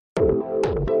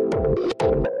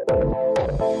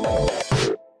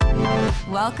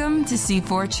Welcome to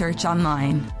C4 Church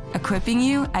Online, equipping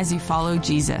you as you follow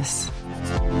Jesus.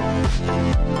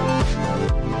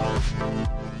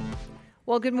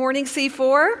 Well, good morning,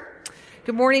 C4.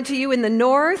 Good morning to you in the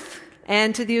north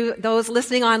and to those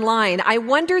listening online. I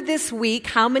wondered this week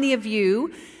how many of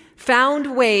you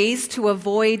found ways to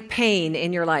avoid pain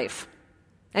in your life.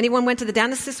 Anyone went to the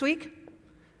dentist this week?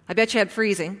 I bet you had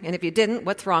freezing, and if you didn't,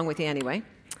 what's wrong with you anyway?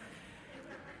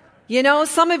 You know,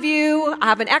 some of you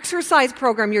have an exercise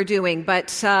program you're doing,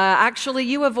 but actually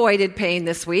you avoided pain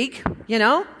this week, you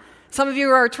know? Some of you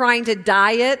are trying to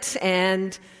diet,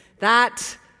 and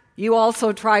that you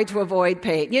also tried to avoid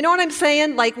pain. You know what I'm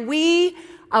saying? Like, we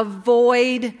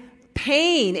avoid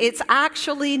pain. It's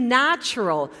actually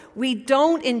natural. We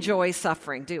don't enjoy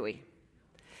suffering, do we?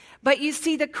 But you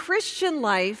see, the Christian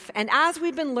life, and as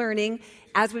we've been learning,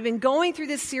 as we've been going through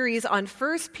this series on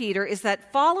 1 Peter, is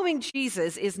that following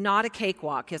Jesus is not a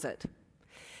cakewalk, is it?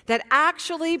 That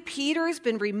actually Peter's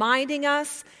been reminding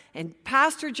us, and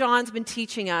Pastor John's been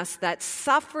teaching us, that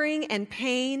suffering and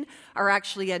pain are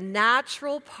actually a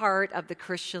natural part of the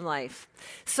Christian life.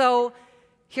 So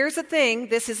here's the thing,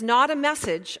 this is not a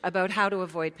message about how to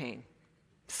avoid pain.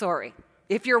 Sorry.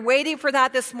 If you're waiting for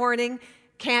that this morning,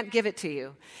 can't give it to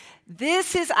you.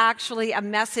 This is actually a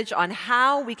message on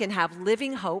how we can have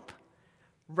living hope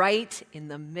right in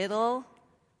the middle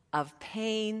of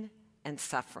pain and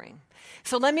suffering.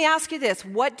 So let me ask you this.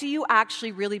 What do you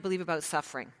actually really believe about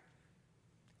suffering?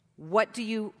 What do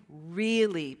you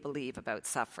really believe about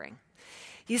suffering?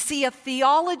 You see, a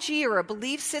theology or a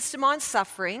belief system on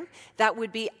suffering that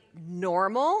would be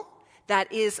normal, that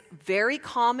is very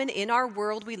common in our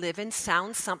world we live in,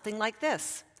 sounds something like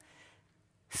this.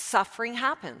 Suffering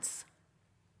happens.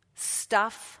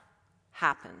 Stuff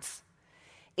happens.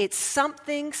 It's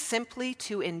something simply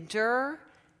to endure.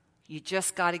 You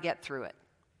just got to get through it.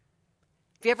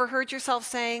 Have you ever heard yourself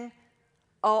saying,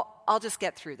 "Oh, I'll just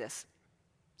get through this.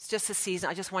 It's just a season.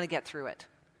 I just want to get through it."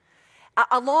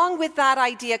 Along with that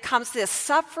idea comes this: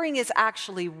 suffering is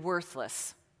actually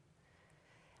worthless.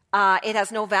 It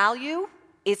has no value.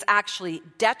 It's actually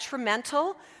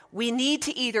detrimental. We need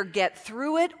to either get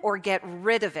through it or get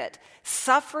rid of it.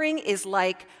 Suffering is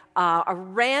like a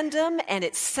random, and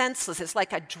it's senseless. It's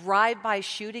like a drive-by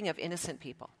shooting of innocent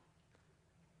people.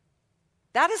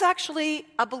 That is actually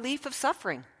a belief of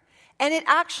suffering. And it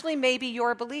actually may be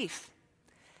your belief.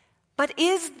 But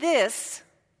is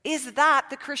that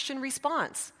the Christian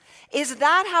response? Is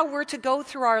that how we're to go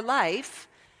through our life,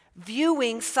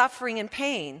 viewing suffering and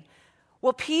pain?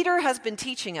 Well, Peter has been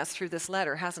teaching us through this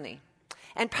letter, hasn't he?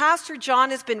 And Pastor John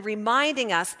has been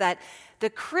reminding us that the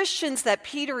Christians that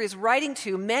Peter is writing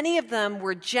to, many of them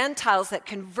were Gentiles that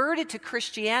converted to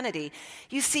Christianity.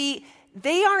 You see,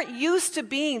 they aren't used to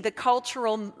being the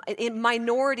cultural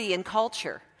minority in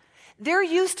culture. They're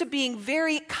used to being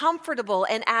very comfortable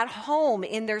and at home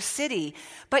in their city.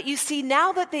 But you see,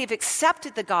 now that they've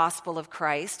accepted the gospel of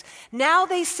Christ, now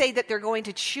they say that they're going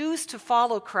to choose to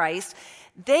follow Christ,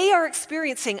 they are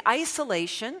experiencing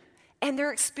isolation. And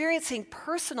they're experiencing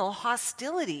personal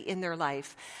hostility in their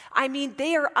life. I mean,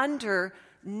 they are under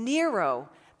Nero.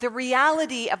 The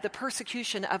reality of the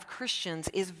persecution of Christians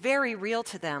is very real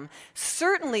to them.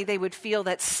 Certainly, they would feel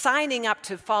that signing up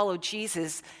to follow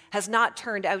Jesus has not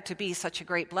turned out to be such a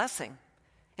great blessing.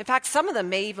 In fact, some of them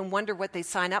may even wonder what they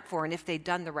sign up for and if they'd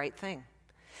done the right thing.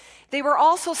 They were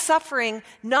also suffering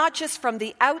not just from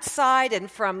the outside and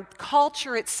from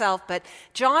culture itself, but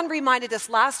John reminded us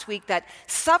last week that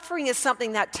suffering is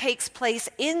something that takes place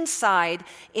inside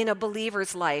in a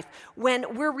believer's life.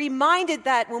 When we're reminded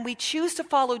that when we choose to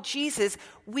follow Jesus,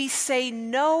 we say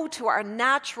no to our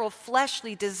natural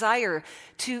fleshly desire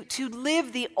to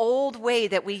live the old way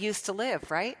that we used to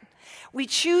live, right? We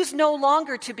choose no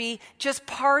longer to be just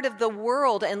part of the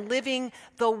world and living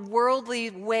the worldly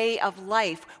way of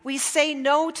life. We say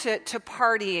no to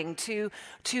partying,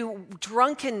 to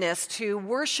drunkenness, to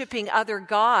worshiping other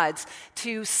gods,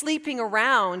 to sleeping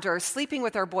around or sleeping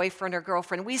with our boyfriend or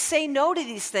girlfriend. We say no to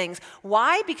these things.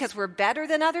 Why? Because we're better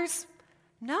than others?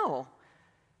 No.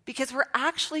 Because we're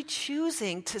actually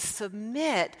choosing to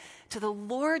submit to the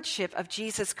lordship of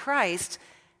Jesus Christ.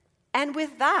 And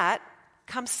with that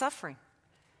comes suffering.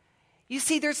 You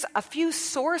see, there's a few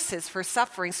sources for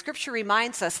suffering. Scripture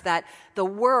reminds us that the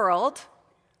world,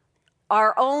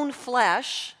 our own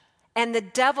flesh, and the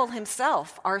devil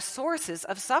himself are sources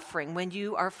of suffering when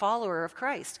you are a follower of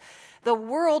Christ. The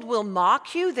world will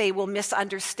mock you. They will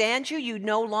misunderstand you. You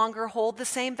no longer hold the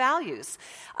same values.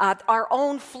 Our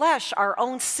own flesh, our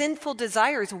own sinful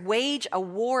desires wage a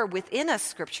war within us,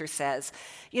 Scripture says.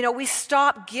 We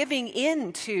stop giving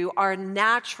in to our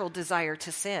natural desire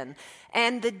to sin.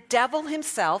 And the devil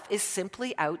himself is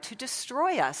simply out to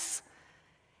destroy us.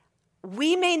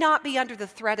 We may not be under the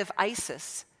threat of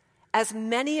ISIS, as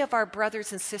many of our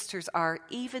brothers and sisters are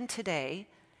even today,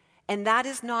 and that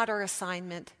is not our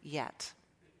assignment yet.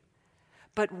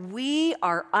 But we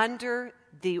are under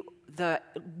the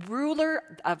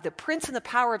ruler of the prince and the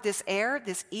power of this air,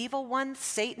 this evil one,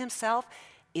 Satan himself,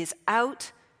 is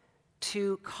out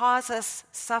to cause us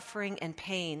suffering and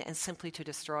pain and simply to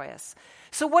destroy us.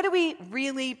 So what do we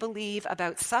really believe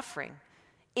about suffering?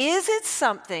 Is it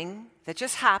something that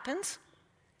just happens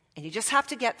and you just have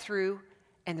to get through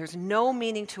and there's no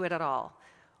meaning to it at all?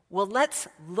 Well, let's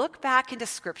look back into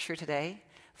Scripture today.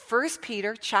 1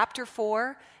 Peter chapter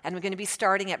 4, and we're going to be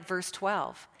starting at verse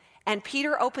 12. And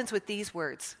Peter opens with these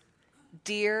words,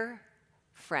 "Dear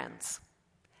friends."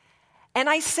 And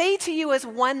I say to you as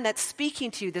one that's speaking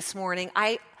to you this morning,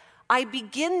 I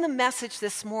begin the message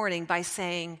this morning by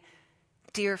saying,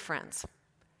 dear friends.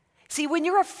 See, when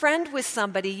you're a friend with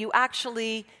somebody,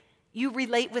 you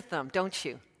relate with them, don't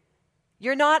you?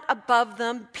 You're not above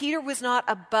them. Peter was not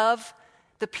above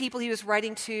the people he was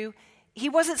writing to. He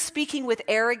wasn't speaking with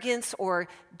arrogance or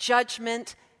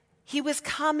judgment. He was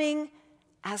coming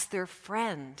as their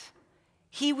friend.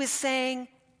 He was saying,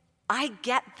 I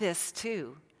get this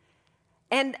too.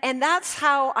 And that's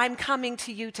how I'm coming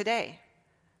to you today.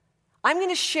 I'm going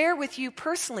to share with you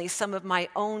personally some of my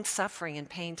own suffering and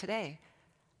pain today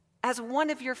as one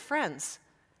of your friends.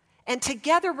 And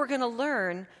together we're going to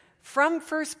learn from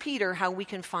 1 Peter how we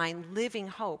can find living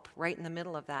hope right in the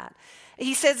middle of that.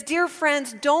 He says, dear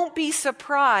friends, don't be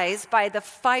surprised by the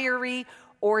fiery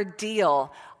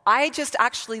ordeal. I just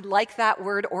actually like that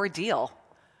word ordeal.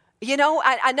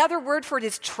 Another word for it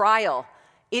is trial.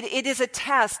 It is a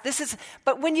test.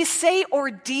 But when you say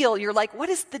ordeal, you're like, what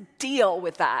is the deal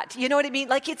with that? You know what I mean?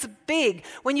 Like, it's big.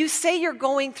 When you say you're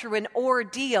going through an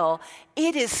ordeal,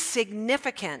 it is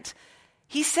significant.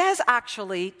 He says,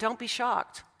 actually, don't be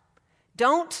shocked.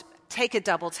 Don't take a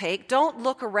double take. Don't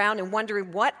look around and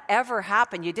wondering whatever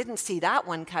happened. You didn't see that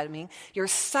one coming. You're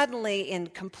suddenly in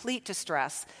complete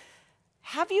distress.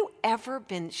 Have you ever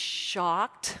been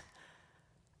shocked?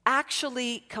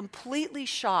 Actually, completely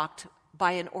shocked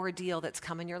by an ordeal that's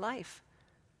come in your life?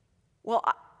 Well,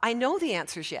 I know the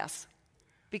answer is yes,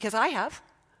 because I have.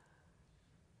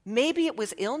 Maybe it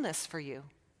was illness for you.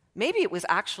 Maybe it was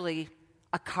actually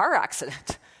a car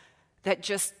accident that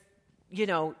just,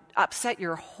 upset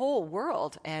your whole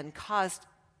world and caused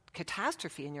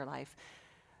catastrophe in your life.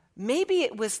 Maybe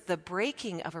it was the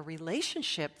breaking of a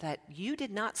relationship that you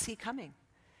did not see coming.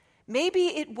 Maybe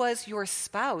it was your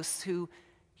spouse who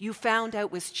you found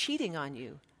out was cheating on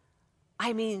you.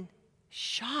 I mean,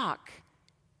 shock.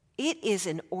 It is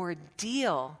an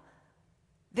ordeal.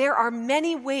 There are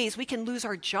many ways we can lose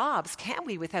our jobs, can't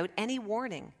we, without any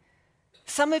warning?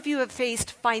 Some of you have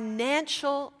faced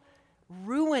financial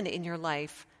ruin in your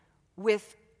life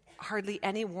with hardly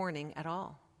any warning at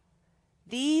all.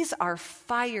 These are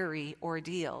fiery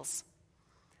ordeals.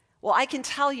 Well, I can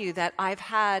tell you that I've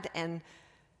had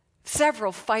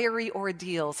several fiery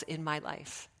ordeals in my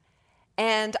life.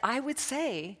 And I would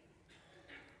say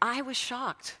I was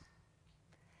shocked.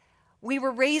 We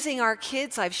were raising our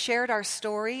kids. I've shared our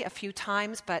story a few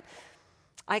times, but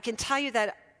I can tell you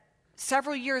that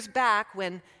several years back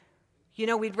when,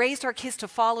 we'd raised our kids to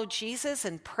follow Jesus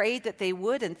and prayed that they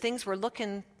would, and things were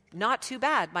looking not too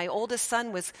bad. My oldest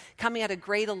son was coming out of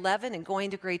grade 11 and going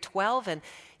to grade 12, and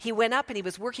he went up and he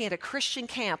was working at a Christian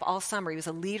camp all summer. He was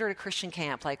a leader at a Christian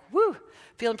camp. Like, woo,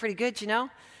 feeling pretty good,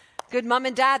 Good mom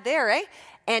and dad there, eh?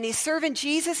 And he's serving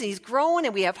Jesus and he's growing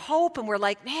and we have hope and we're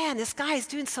like, man, this guy is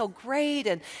doing so great.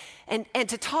 And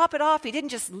to top it off, he didn't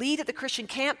just lead at the Christian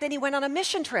camp, then he went on a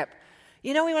mission trip.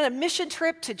 We went on a mission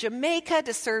trip to Jamaica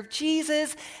to serve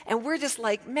Jesus, and we're just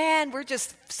like, man, we're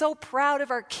just so proud of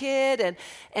our kid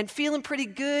and feeling pretty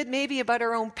good maybe about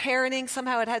our own parenting.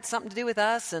 Somehow it had something to do with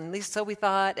us, and at least so we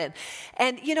thought.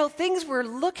 And things were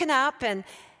looking up, and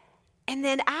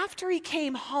then after he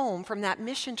came home from that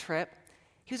mission trip,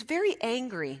 he was very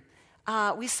angry.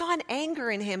 We saw an anger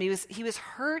in him. He was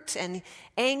hurt and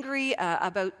angry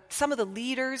about some of the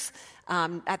leaders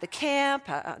at the camp,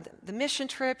 the mission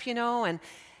trip, and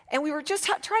we were just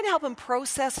trying to help him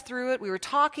process through it. We were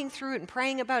talking through it and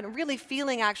praying about it and really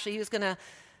feeling actually he was going to,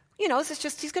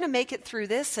 he's going to make it through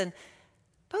this. And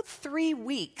about 3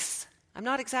 weeks I'm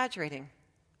not exaggerating.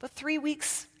 But 3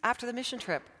 weeks after the mission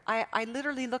trip, I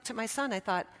literally looked at my son. I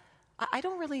thought, I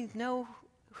don't really know,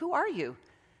 who are you?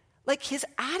 Like his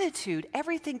attitude,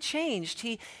 everything changed.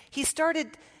 He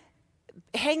started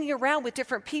hanging around with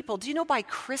different people. Do you know by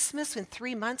Christmas in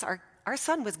 3 months, our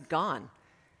son was gone.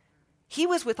 He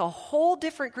was with a whole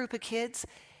different group of kids.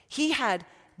 He had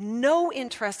no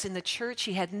interest in the church.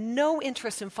 He had no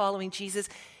interest in following Jesus.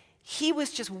 He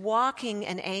was just walking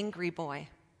an angry boy.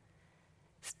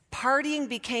 Partying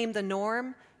became the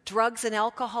norm. Drugs and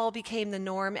alcohol became the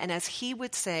norm. And as he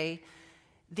would say,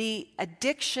 the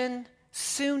addiction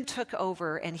soon took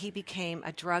over and he became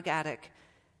a drug addict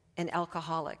and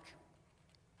alcoholic.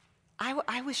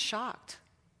 I was shocked.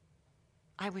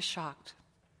 I was shocked.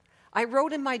 I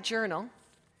wrote in my journal,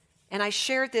 and I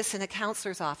shared this in a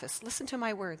counselor's office. Listen to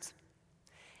my words.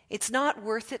 It's not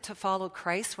worth it to follow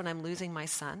Christ when I'm losing my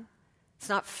son. It's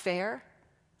not fair.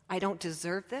 I don't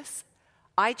deserve this.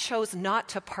 I chose not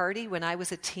to party when I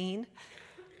was a teen.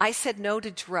 I said no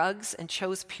to drugs and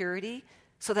chose purity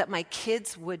so that my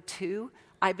kids would too.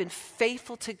 I've been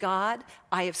faithful to God.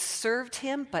 I have served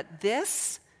him, but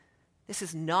this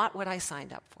is not what I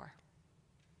signed up for.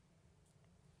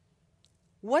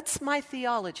 What's my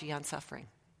theology on suffering?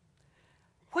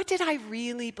 What did I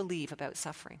really believe about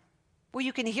suffering? Well,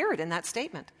 you can hear it in that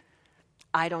statement.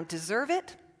 I don't deserve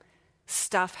it.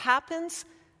 Stuff happens.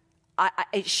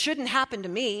 It shouldn't happen to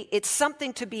me. It's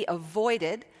something to be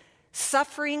avoided.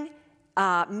 Suffering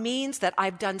means that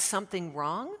I've done something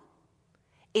wrong.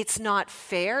 It's not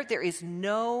fair. There is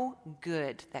no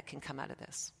good that can come out of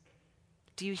this.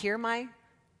 Do you hear my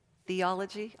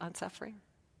theology on suffering?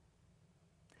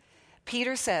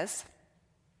 Peter says,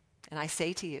 and I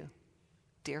say to you,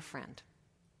 dear friend,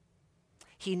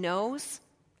 he knows,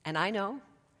 and I know,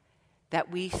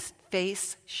 that we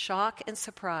face shock and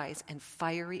surprise and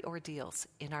fiery ordeals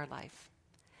in our life.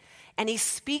 And he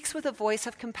speaks with a voice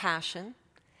of compassion,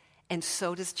 and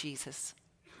so does Jesus.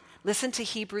 Listen to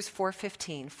Hebrews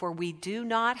 4:15. For we do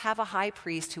not have a high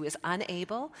priest who is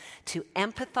unable to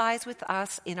empathize with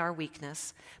us in our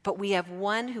weakness, but we have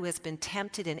one who has been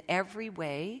tempted in every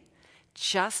way,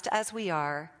 just as we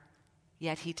are,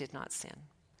 yet he did not sin.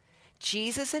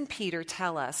 Jesus and Peter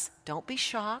tell us, don't be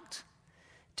shocked,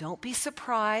 don't be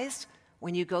surprised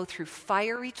when you go through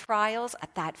fiery trials,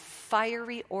 at that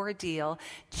fiery ordeal.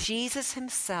 Jesus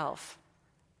himself,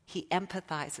 he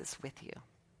empathizes with you.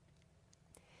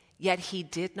 Yet he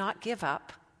did not give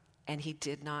up and he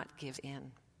did not give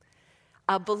in.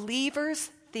 A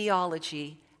believer's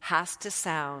theology has to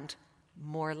sound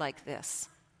more like this.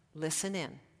 Listen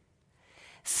in.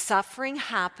 Suffering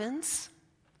happens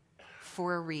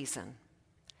for a reason.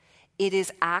 It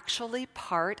is actually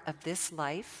part of this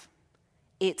life.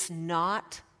 It's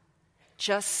not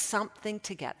just something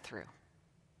to get through.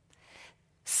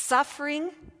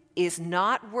 Suffering is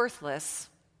not worthless.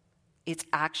 It's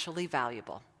actually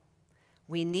valuable.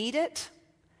 We need it,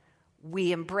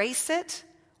 we embrace it,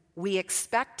 we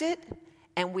expect it,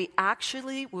 and we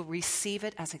actually will receive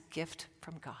it as a gift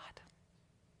from God.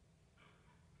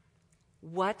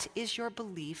 What is your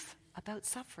belief about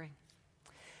suffering?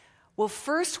 Well,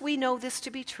 first we know this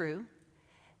to be true,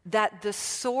 that the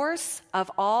source of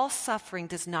all suffering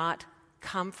does not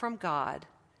come from God,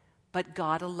 but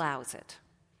God allows it.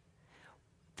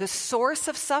 The source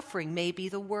of suffering may be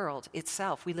the world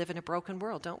itself. We live in a broken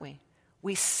world, don't we?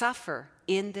 We suffer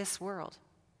in this world.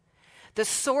 The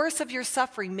source of your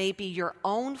suffering may be your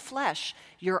own flesh,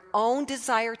 your own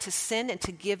desire to sin and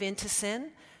to give in to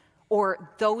sin, or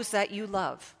those that you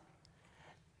love.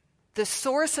 The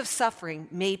source of suffering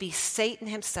may be Satan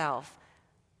himself.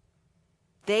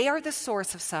 They are the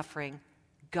source of suffering.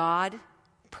 God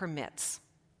permits.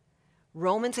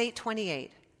 Romans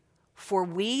 8:28. For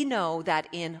we know that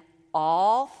in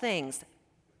all things,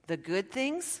 the good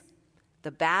things,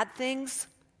 the bad things,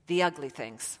 the ugly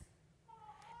things,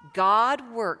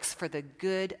 God works for the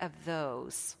good of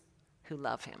those who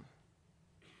love him.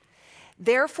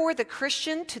 Therefore, the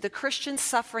Christian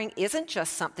suffering isn't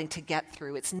just something to get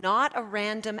through. It's not a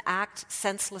random act,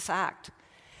 senseless act.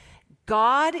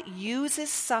 God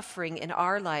uses suffering in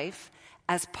our life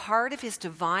as part of his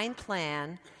divine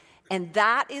plan, and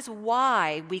that is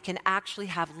why we can actually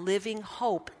have living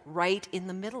hope right in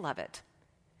the middle of it.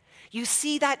 You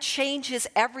see, that changes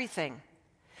everything.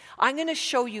 I'm going to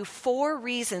show you 4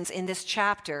 reasons in this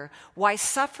chapter why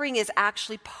suffering is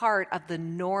actually part of the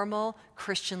normal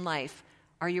Christian life.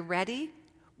 Are you ready?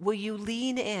 Will you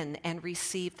lean in and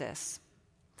receive this?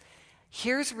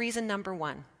 Here's reason number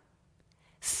 1.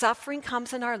 Suffering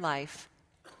comes in our life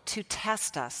to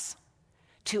test us,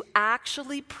 to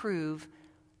actually prove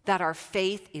that our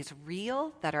faith is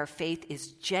real, that our faith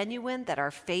is genuine, that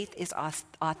our faith is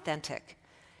authentic.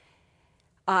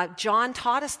 John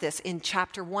taught us this in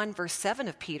chapter 1, verse 7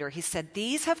 of Peter. He said,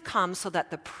 "These have come so that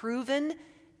the proven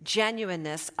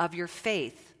genuineness of your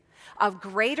faith, of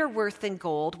greater worth than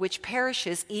gold, which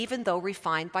perishes even though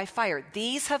refined by fire."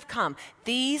 These have come.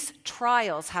 These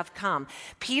trials have come.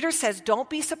 Peter says, don't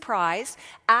be surprised.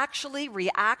 Actually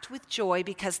react with joy,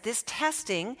 because this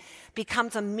testing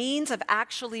becomes a means of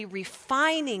actually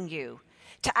refining you,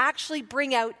 to actually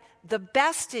bring out the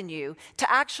best in you, to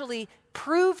actually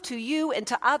prove to you and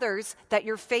to others that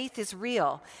your faith is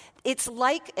real. It's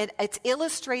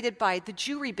illustrated by the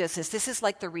jewelry business. This is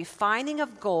like the refining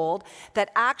of gold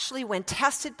that actually, when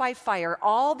tested by fire,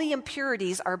 all the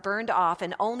impurities are burned off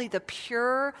and only the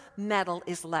pure metal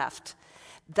is left.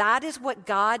 That is what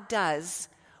God does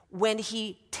when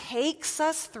He takes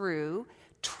us through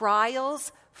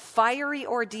trials, fiery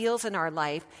ordeals in our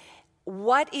life.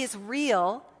 What is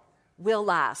real will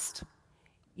last.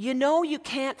 You know you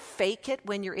can't fake it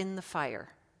when you're in the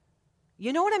fire.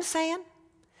 You know what I'm saying?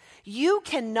 You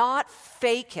cannot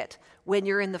fake it when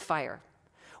you're in the fire.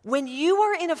 When you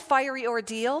are in a fiery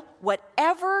ordeal,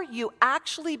 whatever you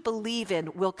actually believe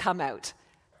in will come out.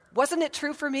 Wasn't it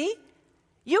true for me?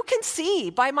 You can see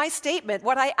by my statement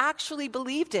what I actually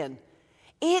believed in.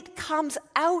 It comes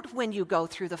out when you go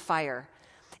through the fire.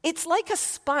 It's like a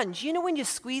sponge. You know when you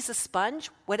squeeze a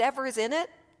sponge, whatever is in it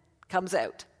comes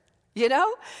out. You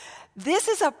know? This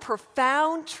is a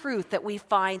profound truth that we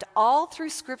find all through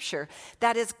Scripture,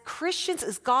 that as Christians,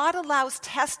 as God allows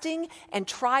testing and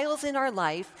trials in our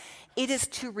life, it is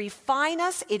to refine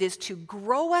us, it is to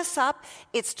grow us up,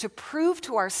 it's to prove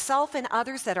to ourselves and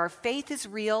others that our faith is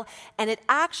real, and it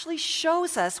actually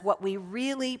shows us what we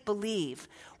really believe.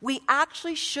 We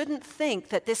actually shouldn't think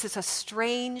that this is a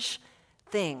strange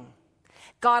thing.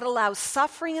 God allows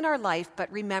suffering in our life,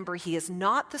 but remember, He is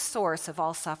not the source of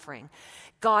all suffering.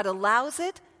 God allows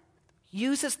it,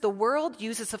 uses the world,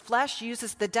 uses the flesh,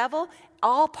 uses the devil,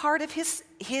 all part of his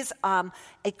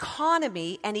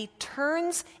economy, and He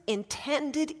turns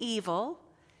intended evil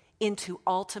into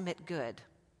ultimate good.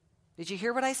 Did you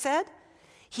hear what I said?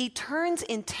 He turns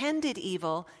intended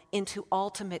evil into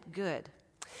ultimate good.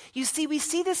 You see, we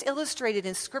see this illustrated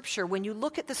in Scripture when you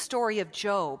look at the story of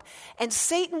Job. And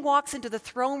Satan walks into the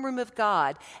throne room of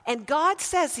God, and God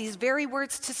says these very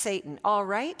words to Satan, "All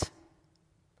right,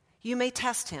 you may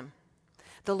test him."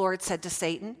 The Lord said to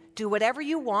Satan, "Do whatever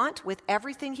you want with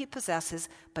everything he possesses,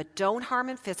 but don't harm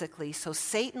him physically." So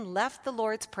Satan left the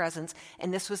Lord's presence,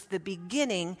 and this was the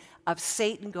beginning of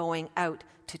Satan going out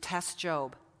to test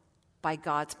Job by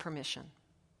God's permission.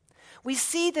 We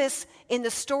see this in the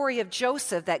story of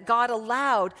Joseph, that God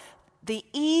allowed the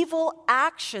evil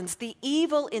actions, the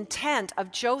evil intent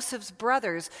of Joseph's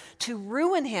brothers to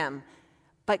ruin him,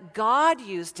 but God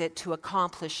used it to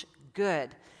accomplish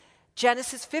good.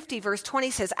 Genesis 50, verse 20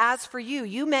 says, "As for you,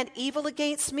 you meant evil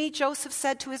against me," Joseph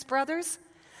said to his brothers,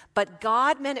 "but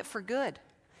God meant it for good,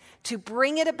 to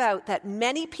bring it about that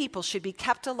many people should be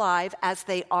kept alive as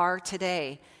they are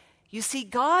today." You see,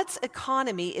 God's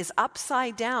economy is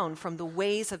upside down from the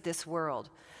ways of this world.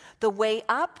 The way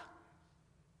up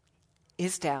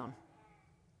is down.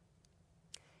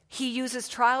 He uses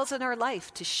trials in our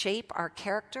life to shape our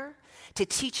character, to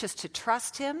teach us to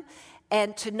trust Him,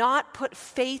 and to not put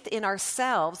faith in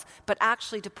ourselves, but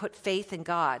actually to put faith in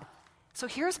God. So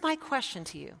here's my question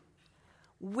to you.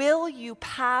 Will you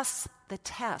pass the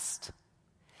test?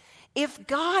 If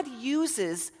God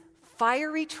uses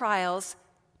fiery trials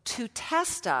to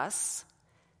test us,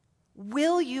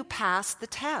 will you pass the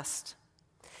test?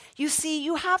 You see,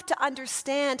 you have to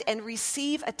understand and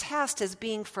receive a test as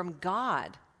being from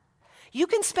God. You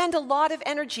can spend a lot of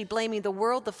energy blaming the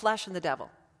world, the flesh, and the devil.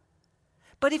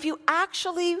 But if you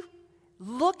actually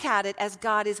look at it as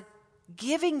God is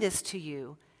giving this to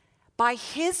you by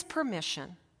His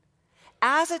permission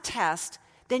as a test,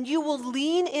 then you will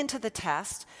lean into the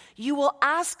test. You will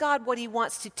ask God what He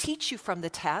wants to teach you from the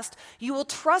test. You will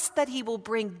trust that He will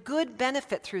bring good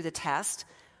benefit through the test.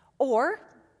 Or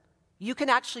you can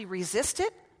actually resist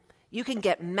it. You can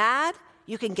get mad.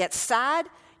 You can get sad.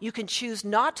 You can choose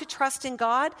not to trust in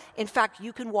God. In fact,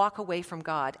 you can walk away from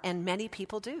God, and many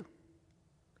people do.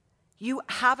 You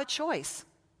have a choice.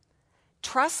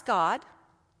 Trust God,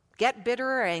 get bitter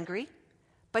or angry,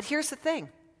 but here's the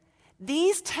thing.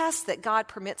 These tests that God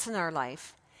permits in our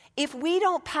life, if we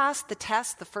don't pass the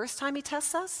test the first time He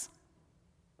tests us,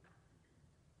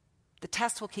 the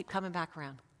test will keep coming back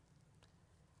around.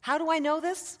 How do I know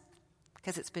this?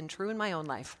 Because it's been true in my own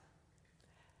life.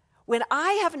 When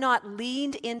I have not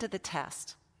leaned into the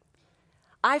test,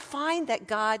 I find that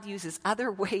God uses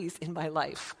other ways in my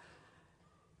life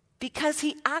because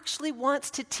he actually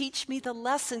wants to teach me the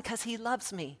lesson because he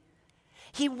loves me.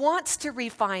 He wants to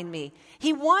refine me.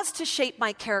 He wants to shape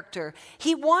my character.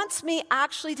 He wants me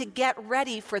actually to get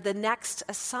ready for the next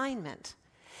assignment.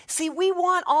 See, we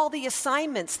want all the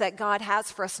assignments that God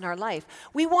has for us in our life.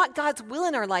 We want God's will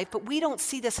in our life, but we don't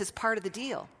see this as part of the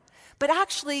deal. But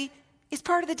actually, it's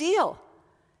part of the deal.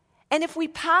 And if we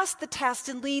pass the test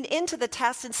and lean into the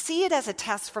test and see it as a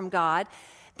test from God,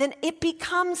 then it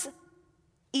becomes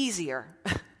easier.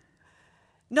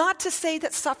 Not to say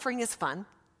that suffering is fun,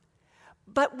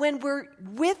 but when we're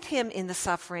with him in the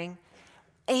suffering,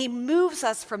 he moves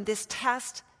us from this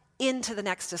test into the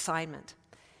next assignment.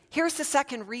 Here's the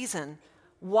second reason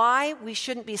why we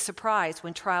shouldn't be surprised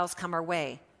when trials come our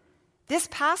way. This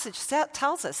passage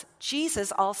tells us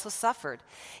Jesus also suffered.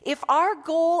 If our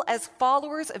goal as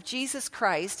followers of Jesus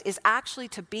Christ is actually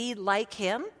to be like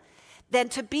him, then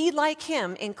to be like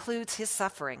him includes his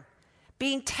suffering.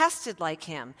 Being tested like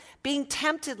him, being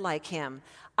tempted like him,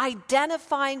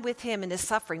 identifying with him in his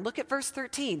suffering. Look at verse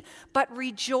 13. But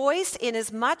rejoice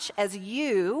inasmuch as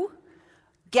you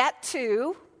get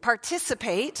to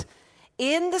participate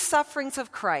in the sufferings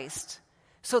of Christ,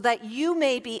 so that you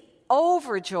may be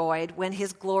overjoyed when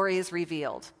his glory is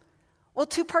revealed. Well,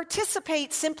 to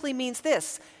participate simply means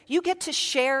this. You get to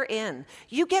share in.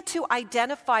 You get to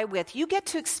identify with. You get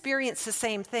to experience the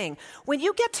same thing. When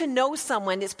you get to know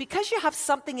someone, it's because you have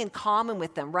something in common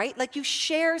with them, right? Like you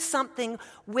share something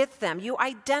with them. You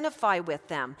identify with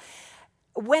them.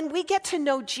 When we get to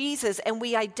know Jesus and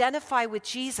we identify with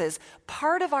Jesus,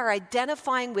 part of our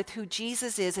identifying with who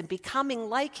Jesus is and becoming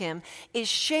like him is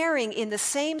sharing in the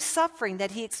same suffering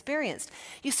that he experienced.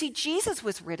 You see, Jesus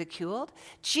was ridiculed.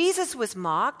 Jesus was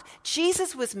mocked.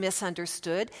 Jesus was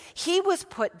misunderstood. He was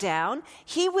put down.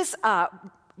 He was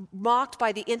mocked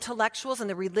by the intellectuals and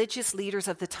the religious leaders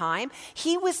of the time.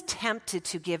 He was tempted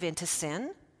to give in to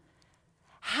sin.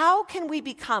 How can we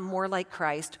become more like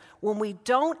Christ when we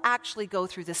don't actually go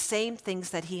through the same things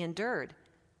that he endured?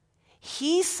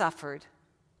 He suffered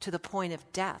to the point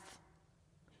of death,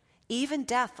 even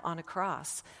death on a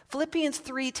cross. Philippians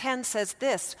 3:10 says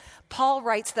this, Paul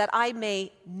writes that I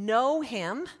may know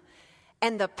him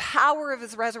and the power of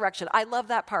his resurrection. I love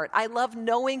that part. I love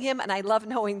knowing him and I love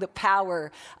knowing the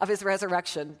power of his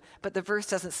resurrection. But the verse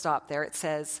doesn't stop there. It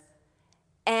says,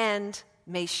 and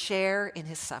may share in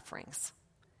his sufferings,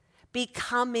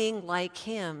 becoming like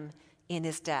him in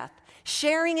his death.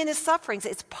 Sharing in his sufferings,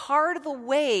 it's part of the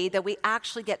way that we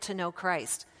actually get to know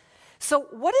Christ. So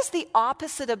what is the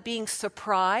opposite of being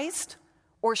surprised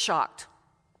or shocked?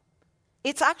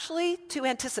 It's actually to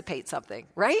anticipate something,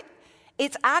 right?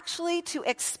 It's actually to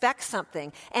expect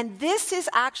something. And this is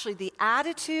actually the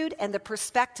attitude and the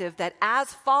perspective that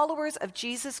as followers of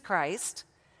Jesus Christ,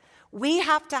 we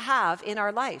have to have in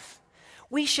our life.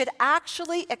 We should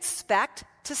actually expect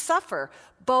to suffer,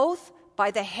 both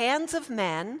by the hands of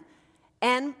men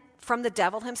and from the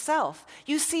devil himself.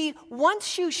 You see,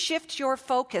 once you shift your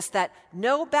focus that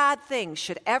no bad thing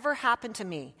should ever happen to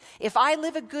me, if I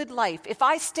live a good life, if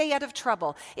I stay out of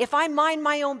trouble, if I mind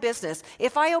my own business,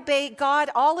 if I obey God,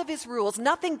 all of his rules,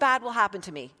 nothing bad will happen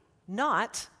to me.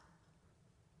 Not.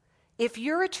 If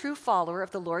you're a true follower of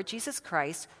the Lord Jesus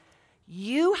Christ,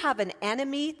 you have an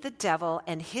enemy, the devil,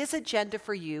 and his agenda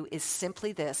for you is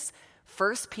simply this.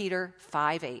 1 Peter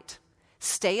 5:8.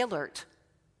 Stay alert.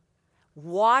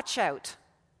 Watch out.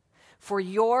 For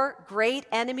your great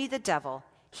enemy, the devil,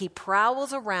 he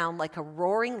prowls around like a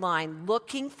roaring lion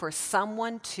looking for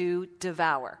someone to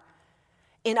devour.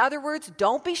 In other words,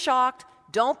 don't be shocked.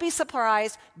 Don't be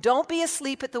surprised. Don't be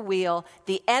asleep at the wheel.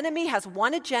 The enemy has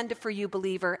one agenda for you,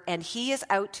 believer, and he is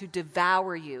out to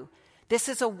devour you. This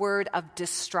is a word of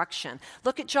destruction.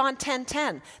 Look at John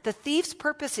 10:10. The thief's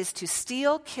purpose is to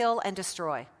steal, kill, and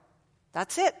destroy.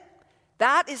 That's it.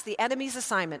 That is the enemy's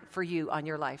assignment for you on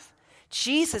your life.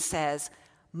 Jesus says,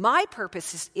 my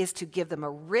purpose is to give them a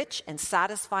rich and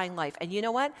satisfying life. And you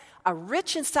know what? A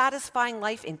rich and satisfying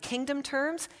life in kingdom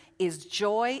terms is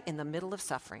joy in the middle of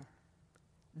suffering.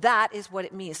 That is what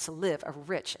it means to live a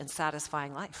rich and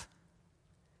satisfying life.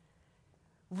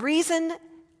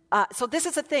 So this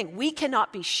is the thing. We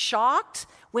cannot be shocked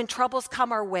when troubles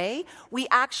come our way. We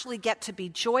actually get to be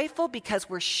joyful because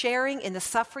we're sharing in the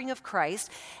suffering of Christ.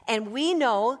 And we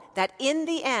know that in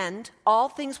the end, all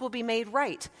things will be made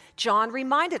right. John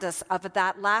reminded us of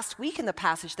that last week in the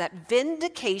passage, that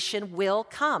vindication will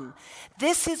come.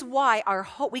 This is why our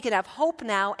hope, we can have hope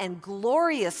now and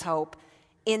glorious hope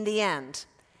in the end.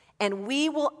 And we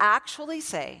will actually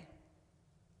say,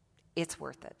 it's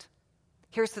worth it.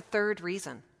 Here's the third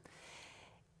reason.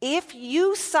 if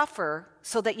you suffer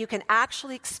so that you can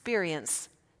actually experience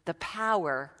the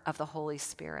power of the Holy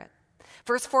Spirit.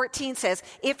 Verse 14 says,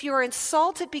 if you are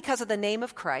insulted because of the name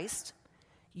of Christ,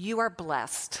 you are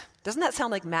blessed. Doesn't that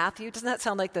sound like Matthew? Doesn't that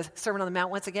sound like the Sermon on the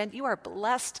Mount once again? You are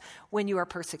blessed when you are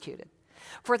persecuted.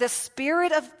 For the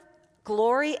Spirit of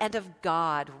glory and of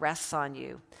God rests on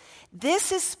you.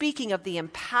 This is speaking of the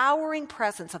empowering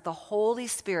presence of the Holy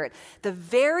Spirit, the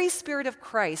very Spirit of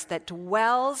Christ that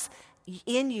dwells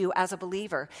in you as a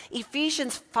believer.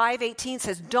 Ephesians 5:18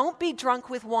 says, don't be drunk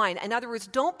with wine. In other words,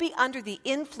 don't be under the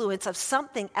influence of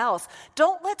something else.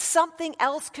 Don't let something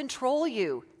else control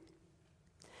you,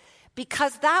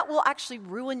 because that will actually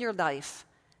ruin your life.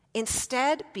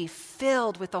 Instead, be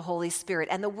filled with the Holy Spirit.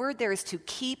 And the word there is to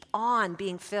keep on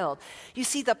being filled. You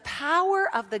see, the power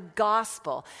of the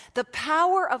gospel, the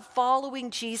power of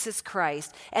following Jesus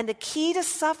Christ, and the key to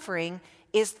suffering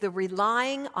is the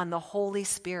relying on the Holy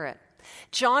Spirit.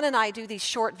 John and I do these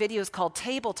short videos called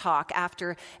Table Talk.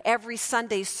 After every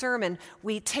Sunday sermon,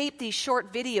 we tape these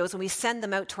short videos and we send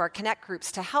them out to our Connect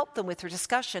groups to help them with their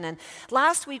discussion. And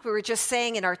last week we were just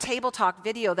saying in our Table Talk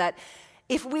video that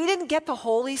if we didn't get the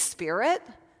Holy Spirit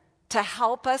to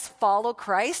help us follow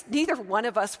Christ, neither one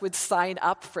of us would sign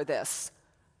up for this.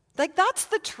 Like, that's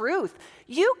the truth.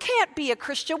 You can't be a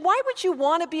Christian. Why would you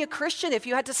want to be a Christian if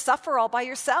you had to suffer all by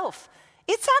yourself?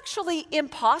 It's actually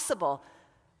impossible.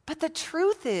 But the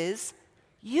truth is,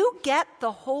 you get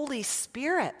the Holy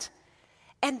Spirit.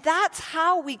 And that's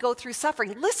how we go through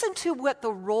suffering. Listen to what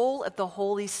the role of the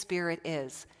Holy Spirit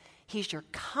is. He's your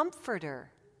comforter.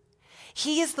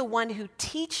 He is the one who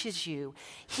teaches you.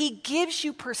 He gives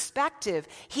you perspective.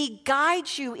 He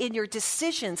guides you in your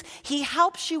decisions. He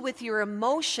helps you with your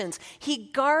emotions. He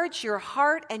guards your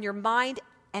heart and your mind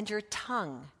and your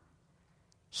tongue.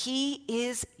 He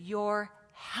is your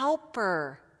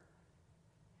helper.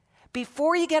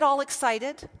 Before you get all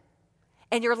excited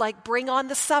and you're like, bring on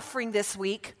the suffering this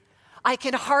week, I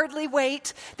can hardly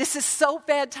wait. This is so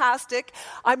fantastic.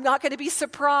 I'm not going to be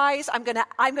surprised. I'm going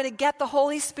to get the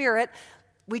Holy Spirit.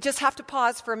 We just have to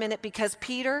pause for a minute because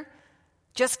Peter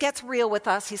just gets real with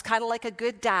us. He's kind of like a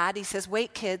good dad. He says,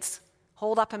 wait, kids,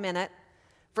 hold up a minute.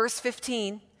 Verse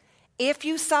 15, if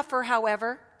you suffer,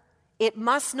 however, it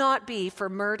must not be for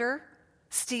murder,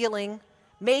 stealing,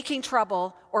 making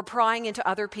trouble, or prying into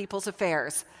other people's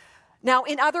affairs. Now,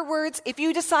 in other words, if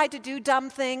you decide to do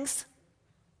dumb things,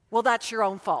 well, that's your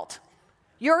own fault.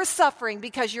 You're suffering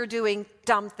because you're doing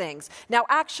dumb things. Now,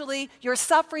 actually, you're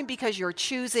suffering because you're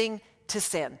choosing to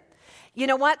sin. You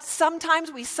know what?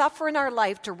 Sometimes we suffer in our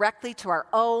life directly to our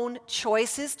own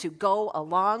choices to go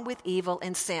along with evil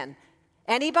and sin.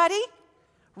 Anybody?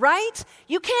 Right?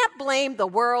 You can't blame the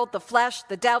world, the flesh,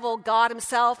 the devil, God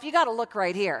himself. You got to look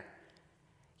right here.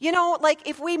 You know, like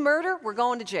if we murder, we're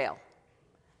going to jail.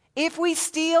 If we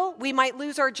steal, we might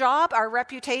lose our job, our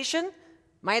reputation.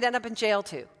 Might end up in jail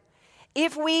too.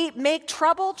 If we make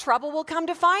trouble, trouble will come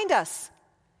to find us.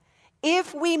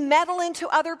 If we meddle into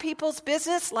other people's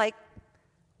business, like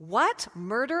what?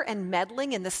 Murder and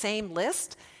meddling in the same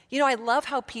list? You know, I love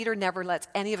how Peter never lets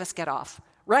any of us get off,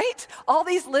 right? All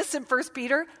these lists in 1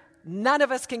 Peter, none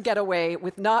of us can get away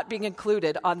with not being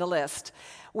included on the list.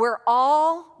 We're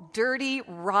all dirty,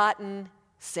 rotten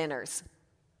sinners.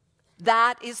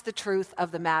 That is the truth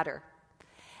of the matter.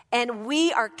 And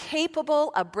we are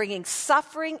capable of bringing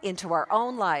suffering into our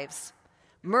own lives.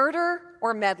 Murder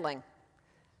or meddling.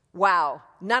 Wow,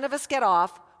 none of us get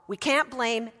off. We can't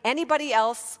blame anybody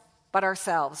else but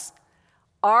ourselves.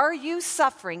 Are you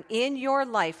suffering in your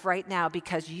life right now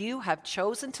because you have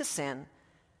chosen to sin?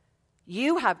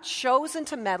 You have chosen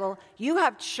to meddle. You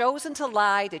have chosen to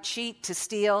lie, to cheat, to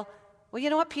steal. Well, you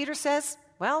know what Peter says?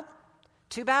 Well,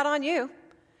 too bad on you.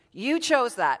 You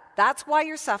chose that. That's why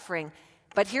you're suffering.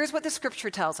 But here's what the scripture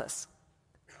tells us.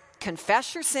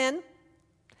 Confess your sin.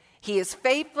 He is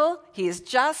faithful. He is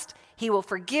just. He will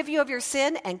forgive you of your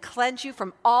sin and cleanse you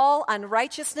from all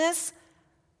unrighteousness,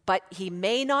 but he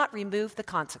may not remove the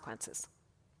consequences.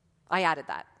 I added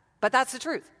that, but that's the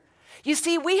truth. You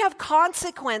see, we have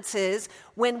consequences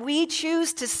when we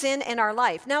choose to sin in our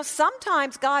life. Now,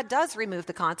 sometimes God does remove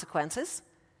the consequences,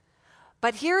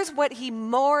 but here's what he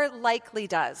more likely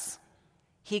does.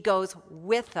 He goes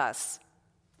with us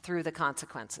through the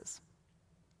consequences.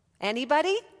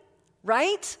 Anybody?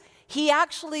 Right? He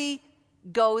actually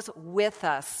goes with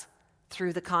us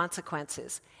through the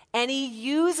consequences. And he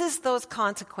uses those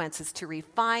consequences to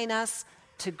refine us,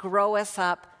 to grow us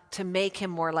up, to make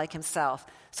him more like himself.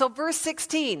 So verse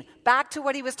 16, back to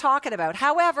what he was talking about.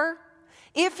 However,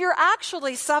 if you're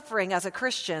actually suffering as a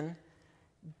Christian,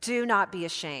 do not be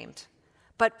ashamed,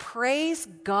 but praise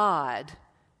God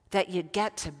that you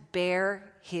get to bear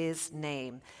his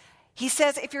name. He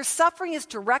says if your suffering is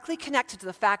directly connected to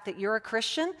the fact that you're a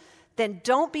Christian, then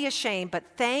don't be ashamed, but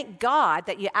thank God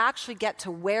that you actually get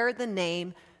to wear the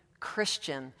name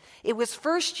Christian. It was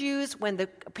first used when the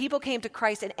people came to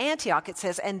Christ in Antioch, it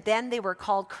says, and then they were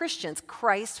called Christians,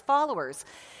 Christ followers.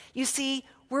 You see,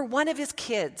 we're one of his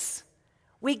kids.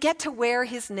 We get to wear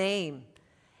his name.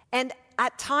 And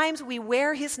at times we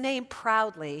wear his name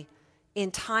proudly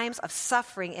in times of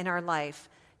suffering in our life,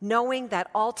 knowing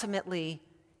that ultimately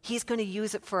he's going to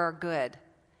use it for our good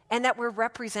and that we're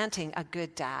representing a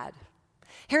good dad.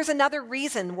 Here's another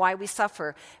reason why we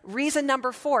suffer. Reason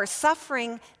number 4,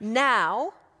 suffering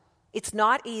now, it's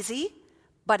not easy,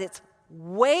 but it's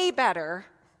way better.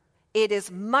 It is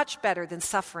much better than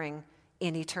suffering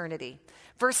in eternity.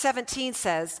 Verse 17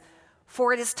 says,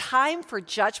 "For it is time for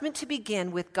judgment to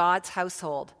begin with God's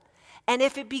household. And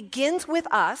if it begins with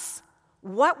us,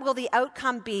 what will the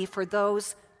outcome be for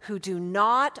those who do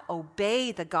not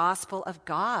obey the gospel of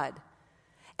God?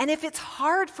 And if it's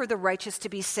hard for the righteous to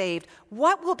be saved,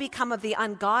 what will become of the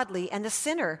ungodly and the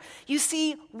sinner?" You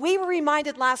see, we were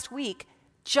reminded last week,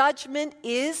 judgment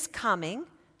is coming,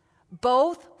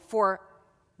 both for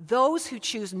those who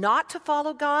choose not to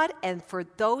follow God and for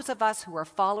those of us who are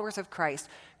followers of Christ.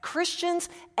 Christians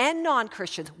and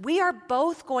non-Christians, we are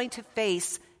both going to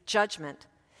face judgment.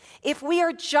 If we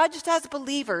are judged as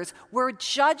believers, we're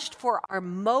judged for our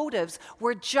motives,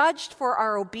 we're judged for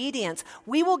our obedience.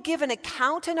 We will give an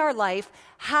account in our life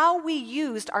how we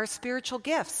used our spiritual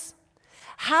gifts.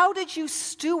 How did you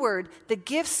steward the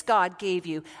gifts God gave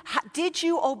you? Did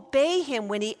you obey him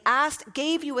when he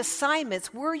gave you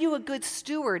assignments? Were you a good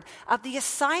steward of the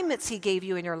assignments he gave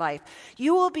you in your life?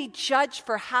 You will be judged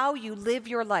for how you live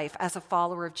your life as a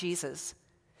follower of Jesus.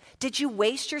 Did you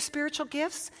waste your spiritual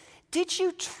gifts? Did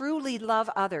you truly love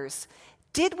others?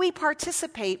 Did we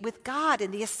participate with God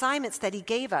in the assignments that he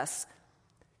gave us,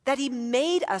 that he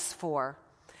made us for?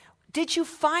 Did you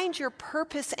find your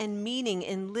purpose and meaning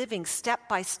in living step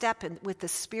by step with the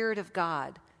Spirit of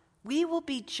God? We will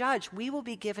be judged. We will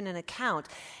be given an account.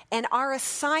 And our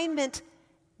assignment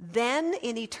then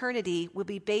in eternity will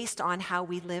be based on how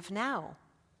we live now.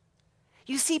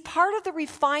 You see, part of the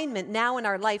refinement now in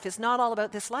our life is not all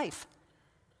about this life.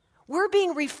 We're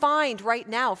being refined right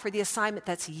now for the assignment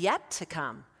that's yet to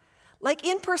come. Like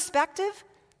in perspective,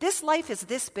 this life is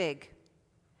this big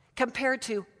compared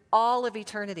to all of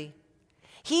eternity.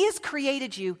 He has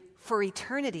created you for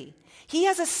eternity. He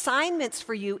has assignments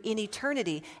for you in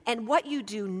eternity. And what you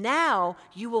do now,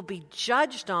 you will be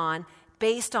judged on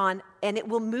based on, and it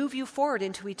will move you forward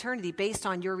into eternity based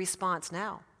on your response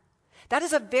now. That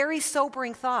is a very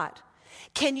sobering thought.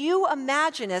 Can you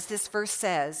imagine, as this verse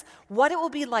says, what it will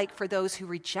be like for those who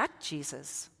reject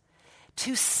Jesus?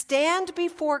 To stand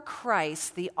before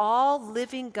Christ, the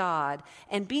all-living God,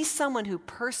 and be someone who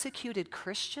persecuted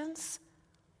Christians?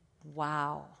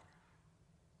 Wow.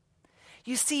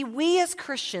 You see, we as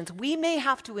Christians, we may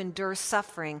have to endure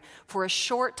suffering for a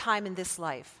short time in this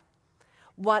life.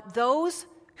 What those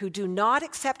who do not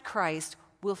accept Christ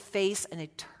will face an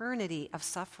eternity of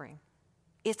suffering.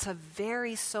 It's a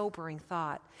very sobering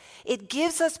thought. It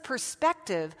gives us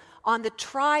perspective on the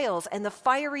trials and the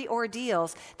fiery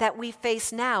ordeals that we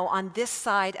face now on this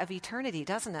side of eternity,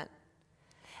 doesn't it?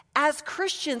 As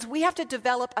Christians, we have to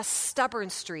develop a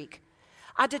stubborn streak,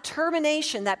 a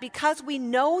determination that because we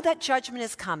know that judgment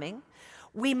is coming,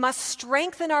 we must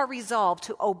strengthen our resolve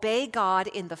to obey God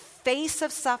in the face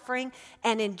of suffering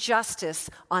and injustice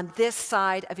on this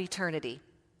side of eternity.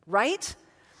 Right?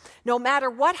 No matter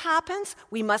what happens,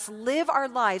 we must live our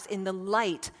lives in the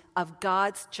light of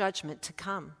God's judgment to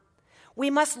come. We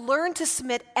must learn to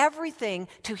submit everything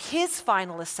to his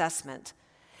final assessment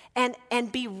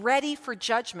and be ready for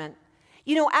judgment.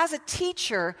 You know, as a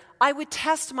teacher, I would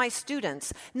test my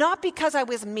students, not because I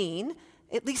was mean,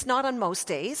 at least not on most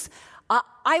days.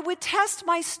 I would test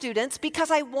my students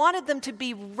because I wanted them to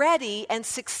be ready and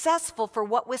successful for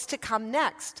what was to come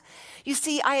next. You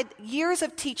see, I had years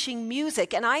of teaching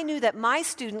music, and I knew that my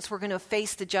students were going to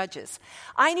face the judges.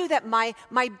 I knew that my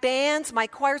bands, my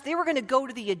choirs, they were going to go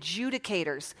to the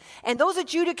adjudicators. And those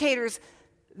adjudicators,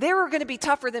 they were going to be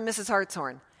tougher than Mrs.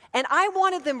 Hartshorn. And I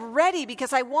wanted them ready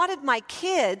because I wanted my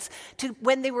kids to,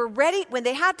 when they were ready, when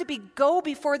they had to go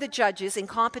before the judges in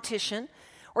competition,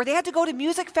 or they had to go to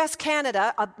Music Fest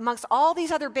Canada amongst all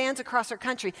these other bands across our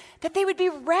country, that they would be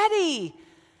ready,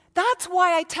 That's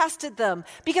why I tested them,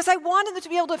 because I wanted them to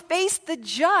be able to face the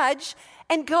judge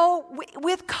and go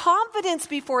with confidence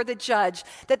before the judge,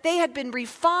 that they had been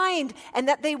refined and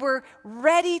that they were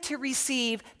ready to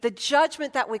receive the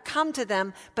judgment that would come to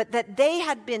them, but that they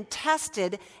had been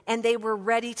tested and they were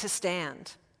ready to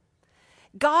stand.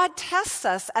 God tests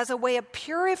us as a way of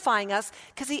purifying us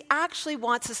because he actually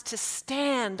wants us to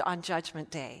stand on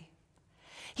Judgment Day.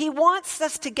 He wants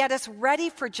us to get us ready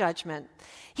for judgment.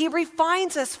 He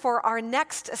refines us for our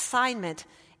next assignment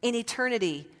in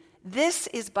eternity. This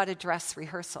is but a dress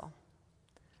rehearsal.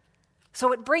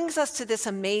 So it brings us to this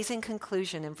amazing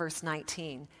conclusion in verse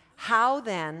 19. How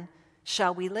then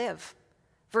shall we live?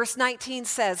 Verse 19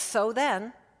 says, so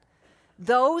then,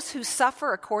 those who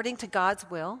suffer according to God's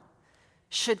will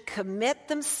should commit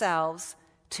themselves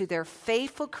to their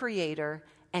faithful Creator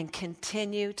and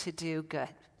continue to do good.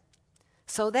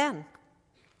 So then,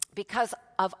 because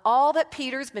of all that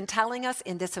Peter's been telling us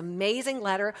in this amazing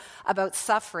letter about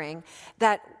suffering,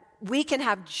 that we can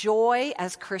have joy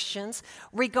as Christians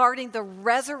regarding the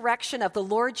resurrection of the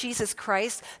Lord Jesus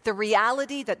Christ, the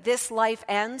reality that this life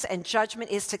ends and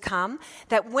judgment is to come,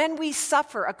 that when we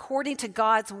suffer according to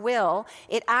God's will,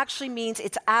 it actually means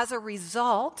it's as a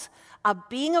result of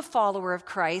being a follower of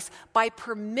Christ by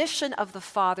permission of the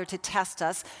Father to test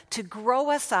us, to grow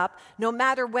us up, no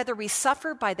matter whether we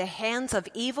suffer by the hands of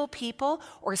evil people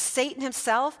or Satan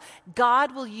himself.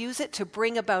 God will use it to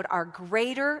bring about our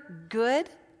greater good.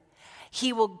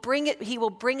 He will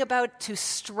bring about to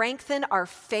strengthen our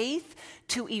faith,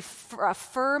 to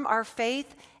affirm our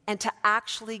faith, and to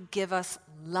actually give us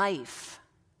life.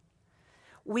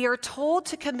 We are told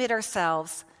to commit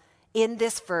ourselves. In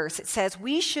this verse, it says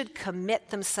we should commit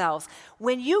themselves.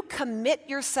 When you commit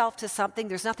yourself to something,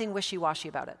 there's nothing wishy-washy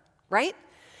about it, right?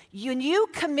 When you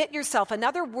commit yourself,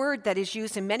 another word that is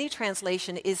used in many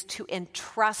translations is to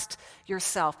entrust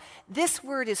yourself. This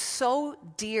word is so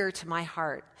dear to my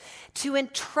heart. To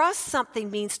entrust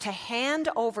something means to hand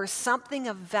over something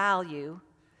of value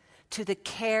to the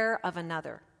care of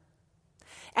another.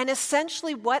 And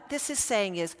essentially what this is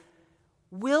saying is,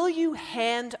 will you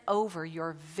hand over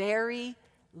your very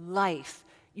life,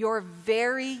 your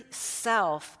very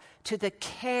self, to the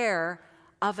care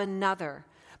of another?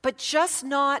 But just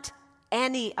not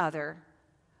any other,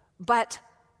 but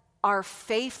our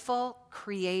faithful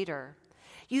Creator.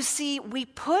 You see, we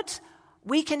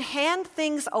can hand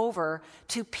things over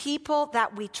to people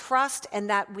that we trust and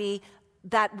that we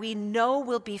know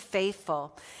will be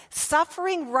faithful.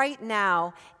 Suffering right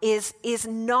now is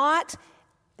not.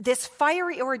 This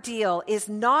fiery ordeal is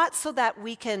not so that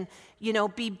we can,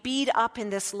 be beat up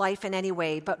in this life in any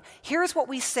way. But here's what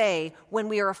we say when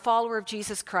we are a follower of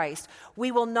Jesus Christ.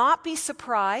 We will not be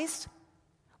surprised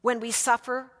when we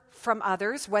suffer from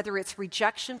others, whether it's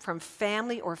rejection from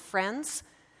family or friends.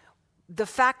 The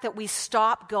fact that we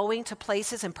stop going to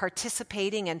places and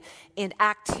participating in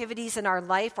activities in our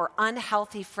life or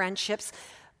unhealthy friendships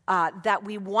that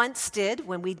we once did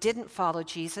when we didn't follow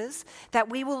Jesus, that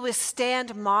we will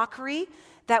withstand mockery,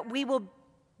 that we will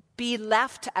be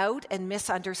left out and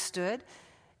misunderstood.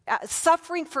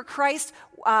 Suffering for Christ,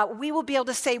 we will be able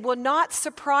to say, we're not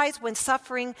surprised when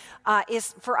suffering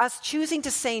is for us choosing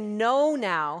to say no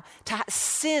now to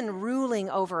sin ruling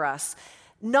over us,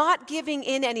 not giving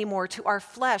in anymore to our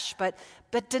flesh,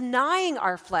 but denying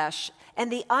our flesh and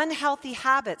the unhealthy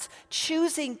habits,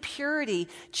 choosing purity,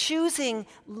 choosing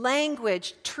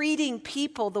language, treating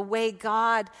people the way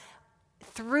God,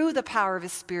 through the power of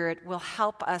His Spirit, will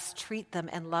help us treat them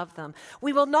and love them.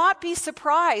 We will not be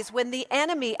surprised when the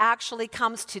enemy actually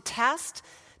comes to test,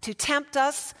 to tempt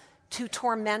us, to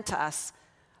torment us.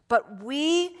 But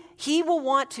he will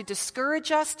want to discourage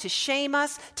us, to shame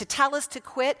us, to tell us to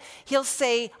quit. He'll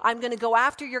say, I'm going to go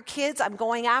after your kids. I'm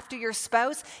going after your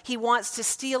spouse. He wants to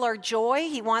steal our joy.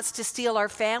 He wants to steal our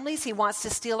families. He wants to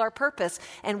steal our purpose.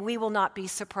 And we will not be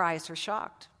surprised or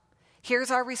shocked.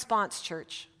 Here's our response,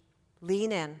 church.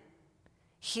 Lean in.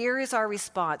 Here is our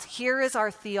response. Here is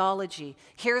our theology.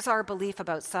 Here's our belief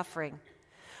about suffering.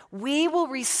 We will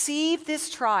receive this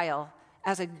trial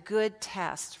as a good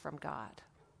test from God.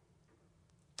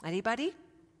 Anybody?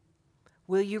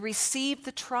 Will you receive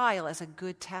the trial as a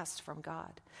good test from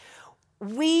God?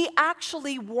 We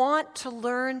actually want to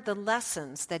learn the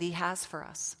lessons that He has for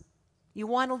us. You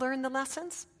want to learn the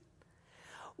lessons?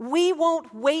 We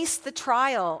won't waste the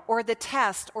trial or the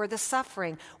test or the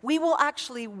suffering. We will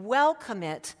actually welcome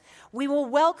it. We will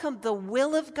welcome the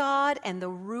will of God and the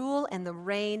rule and the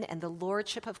reign and the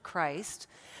lordship of Christ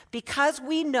because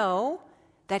we know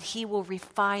that He will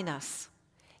refine us.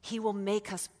 He will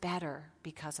make us better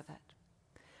because of it.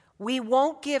 We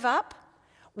won't give up.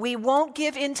 We won't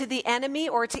give in to the enemy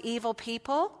or to evil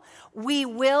people. We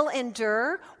will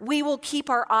endure. We will keep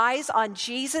our eyes on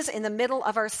Jesus in the middle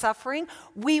of our suffering.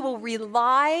 We will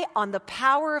rely on the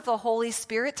power of the Holy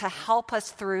Spirit to help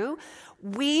us through.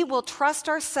 We will trust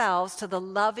ourselves to the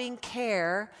loving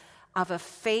care of a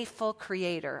faithful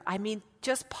Creator. I mean,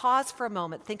 just pause for a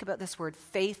moment. Think about this word,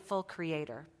 faithful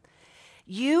Creator.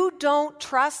 You don't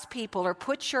trust people or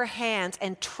put your hands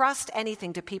and trust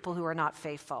anything to people who are not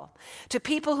faithful, to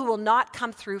people who will not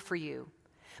come through for you.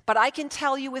 But I can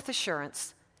tell you with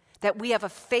assurance that we have a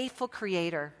faithful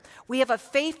Creator. We have a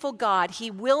faithful God.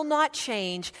 He will not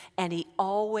change, and He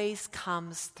always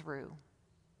comes through.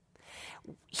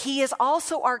 He is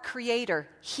also our Creator.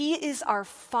 He is our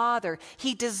Father.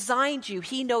 He designed you.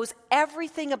 He knows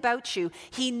everything about you.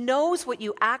 He knows what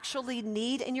you actually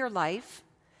need in your life.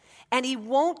 And He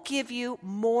won't give you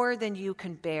more than you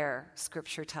can bear,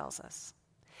 Scripture tells us.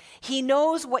 He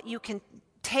knows what you can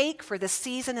take for the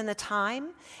season and the time,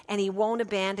 and He won't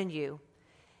abandon you.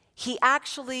 He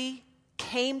actually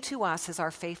came to us as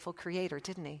our faithful Creator,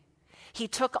 didn't He? He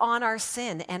took on our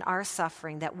sin and our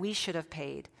suffering that we should have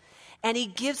paid. And He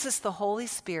gives us the Holy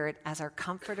Spirit as our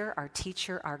comforter, our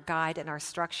teacher, our guide, and our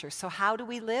structure. So how do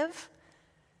we live?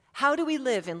 How do we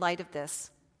live in light of this?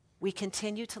 We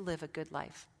continue to live a good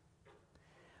life.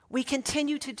 We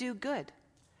continue to do good.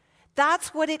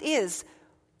 That's what it is.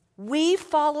 We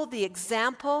follow the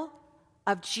example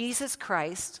of Jesus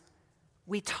Christ.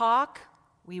 We talk,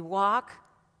 we walk,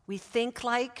 we think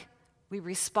like, we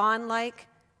respond like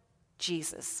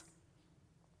Jesus.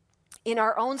 In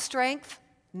our own strength,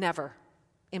 never.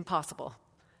 Impossible.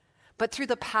 But through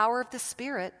the power of the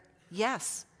Spirit,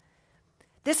 yes.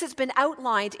 This has been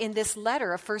outlined in this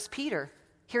letter of 1 Peter.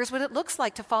 Here's what it looks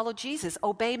like to follow Jesus.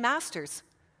 Obey masters.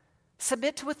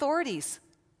 Submit to authorities,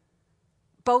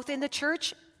 both in the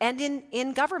church and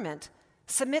in government.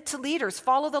 Submit to leaders.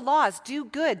 Follow the laws. Do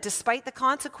good despite the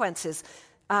consequences.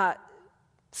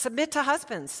 Submit to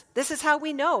husbands. This is how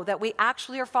we know that we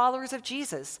actually are followers of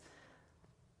Jesus.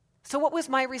 So what was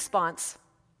my response?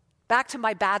 Back to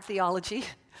my bad theology.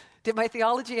 Did my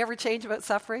theology ever change about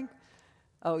suffering?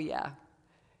 Oh, yeah.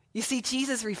 You see,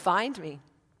 Jesus refined me,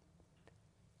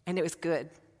 and it was good.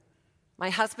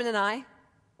 My husband and I,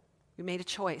 we made a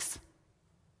choice.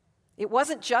 It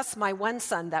wasn't just my one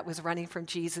son that was running from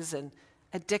Jesus and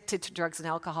addicted to drugs and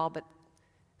alcohol, but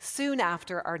soon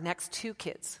after, our next 2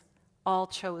 kids all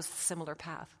chose a similar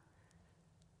path.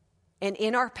 And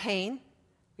in our pain,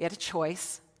 we had a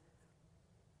choice.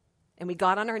 And we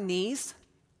got on our knees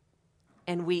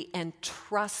and we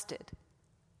entrusted.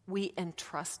 We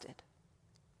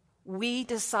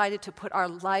decided to put our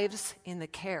lives in the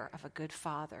care of a good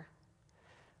Father.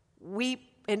 We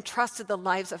entrusted the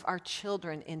lives of our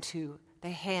children into the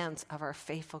hands of our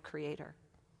faithful Creator.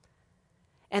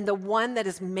 And the one that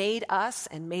has made us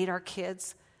and made our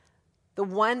kids, the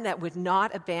one that would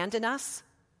not abandon us,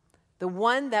 the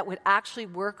one that would actually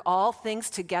work all things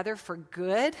together for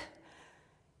good,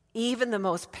 even the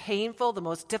most painful, the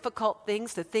most difficult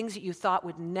things, the things that you thought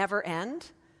would never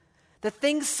end, the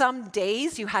things some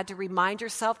days you had to remind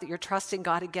yourself that you're trusting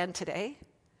God again today.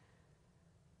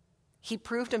 He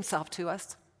proved Himself to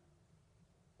us.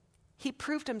 He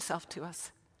proved Himself to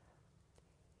us.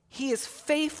 He is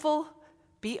faithful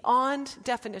beyond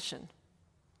definition.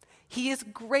 He is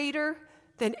greater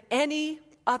than any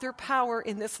other power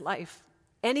in this life,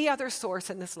 any other source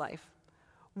in this life.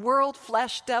 World,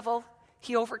 flesh, devil,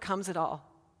 He overcomes it all.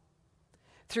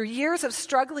 Through years of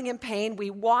struggling and pain, we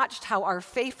watched how our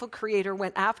faithful Creator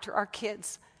went after our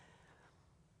kids.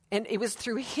 And it was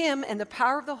through Him and the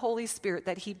power of the Holy Spirit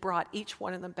that He brought each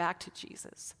one of them back to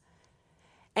Jesus.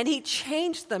 And He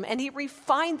changed them, and He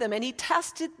refined them, and He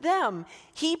tested them.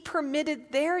 He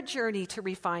permitted their journey to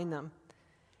refine them.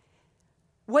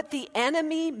 What the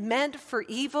enemy meant for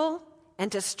evil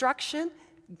and destruction,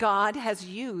 God has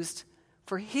used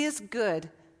for His good,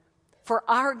 for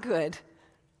our good,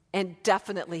 and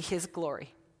definitely His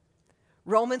glory.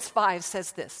 Romans 5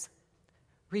 says this,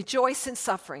 rejoice in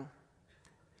suffering.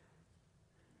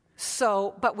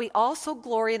 But we also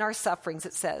glory in our sufferings,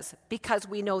 it says, because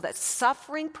we know that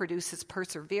suffering produces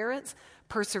perseverance,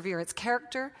 perseverance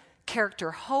character,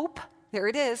 character hope, there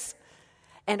it is,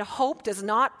 and hope does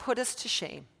not put us to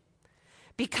shame,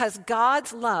 because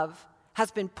God's love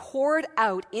has been poured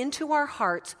out into our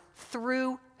hearts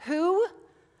through who?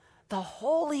 The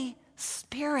Holy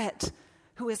Spirit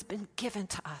who has been given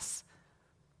to us.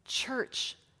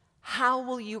 Church, how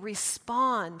will you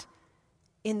respond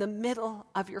in the middle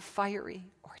of your fiery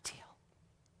ordeal?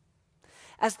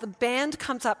 As the band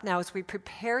comes up now, as we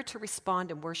prepare to respond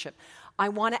in worship, I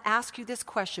want to ask you this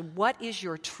question. What is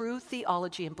your true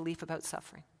theology and belief about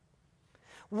suffering?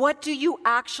 What do you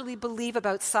actually believe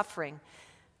about suffering?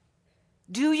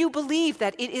 Do you believe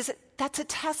that that's a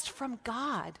test from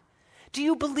God? Do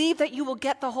you believe that you will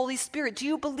get the Holy Spirit? Do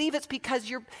you believe it's because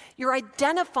you're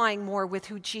identifying more with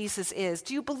who Jesus is?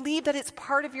 Do you believe that it's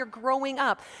part of your growing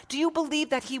up? Do you believe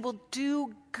that he will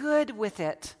do good with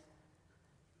it?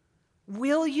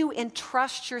 Will you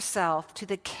entrust yourself to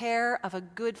the care of a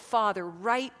good Father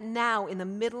right now in the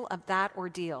middle of that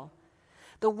ordeal?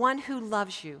 The one who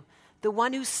loves you, the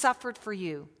one who suffered for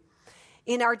you.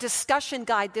 In our discussion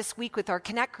guide this week with our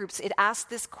Connect groups, it asked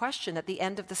this question at the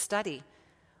end of the study.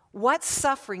 What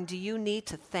suffering do you need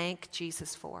to thank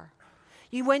Jesus for?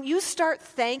 When you start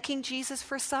thanking Jesus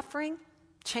for suffering,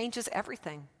 changes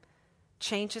everything.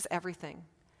 Changes everything.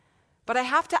 But I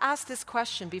have to ask this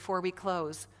question before we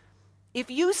close. If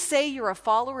you say you're a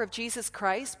follower of Jesus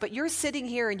Christ, but you're sitting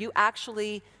here and you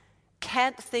actually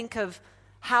can't think of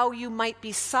how you might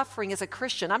be suffering as a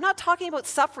Christian, I'm not talking about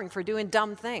suffering for doing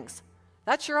dumb things.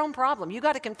 That's your own problem. You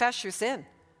got to confess your sin.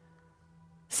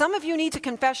 Some of you need to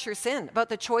confess your sin about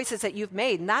the choices that you've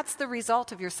made, and that's the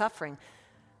result of your suffering.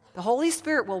 The Holy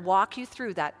Spirit will walk you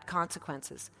through that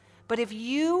consequences. But if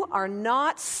you are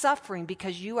not suffering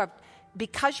because you're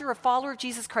a follower of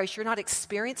Jesus Christ, you're not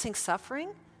experiencing suffering,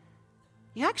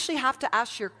 you actually have to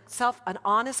ask yourself an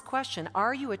honest question.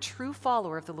 Are you a true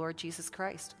follower of the Lord Jesus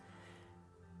Christ?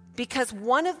 Because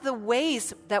one of the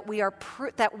ways that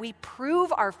we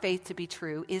prove our faith to be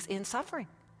true is in suffering.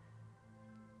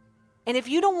 And if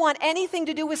you don't want anything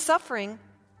to do with suffering,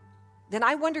 then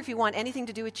I wonder if you want anything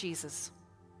to do with Jesus.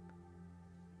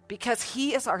 Because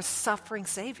he is our suffering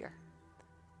Savior.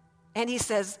 And he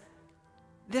says,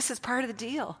 this is part of the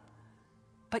deal.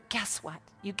 But guess what?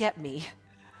 You get me.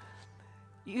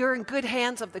 You're in good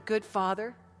hands of the good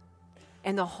Father.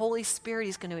 And the Holy Spirit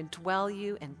is going to indwell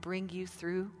you and bring you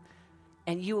through.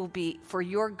 And you will be for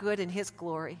your good and his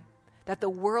glory. That the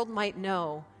world might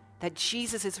know that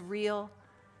Jesus is real,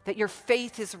 that your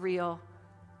faith is real,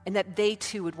 and that they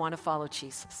too would want to follow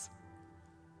Jesus.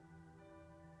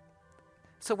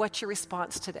 So what's your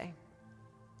response today?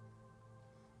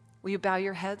 Will you bow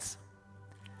your heads?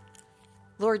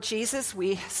 Lord Jesus,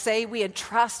 we say we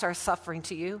entrust our suffering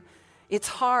to you. It's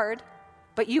hard,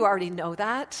 but you already know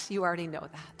that. You already know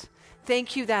that.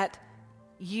 Thank you that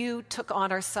you took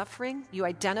on our suffering, you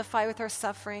identify with our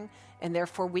suffering, and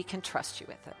therefore we can trust you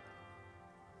with it.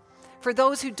 For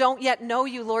those who don't yet know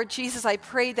you, Lord Jesus, I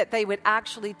pray that they would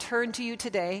actually turn to you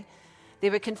today. They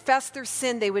would confess their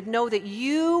sin. They would know that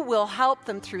you will help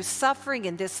them through suffering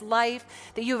in this life,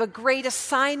 that you have a great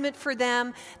assignment for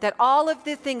them, that all of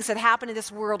the things that happen in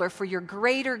this world are for your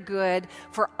greater good,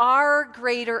 for our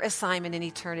greater assignment in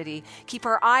eternity. Keep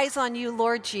our eyes on you,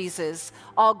 Lord Jesus.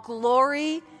 All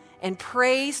glory and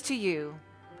praise to you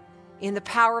in the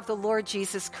power of the Lord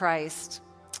Jesus Christ.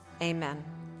 Amen.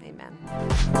 Amen.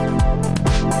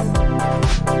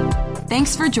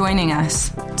 Thanks for joining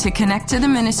us. To connect to the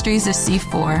ministries of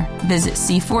C4, visit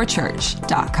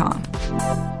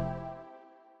c4church.com.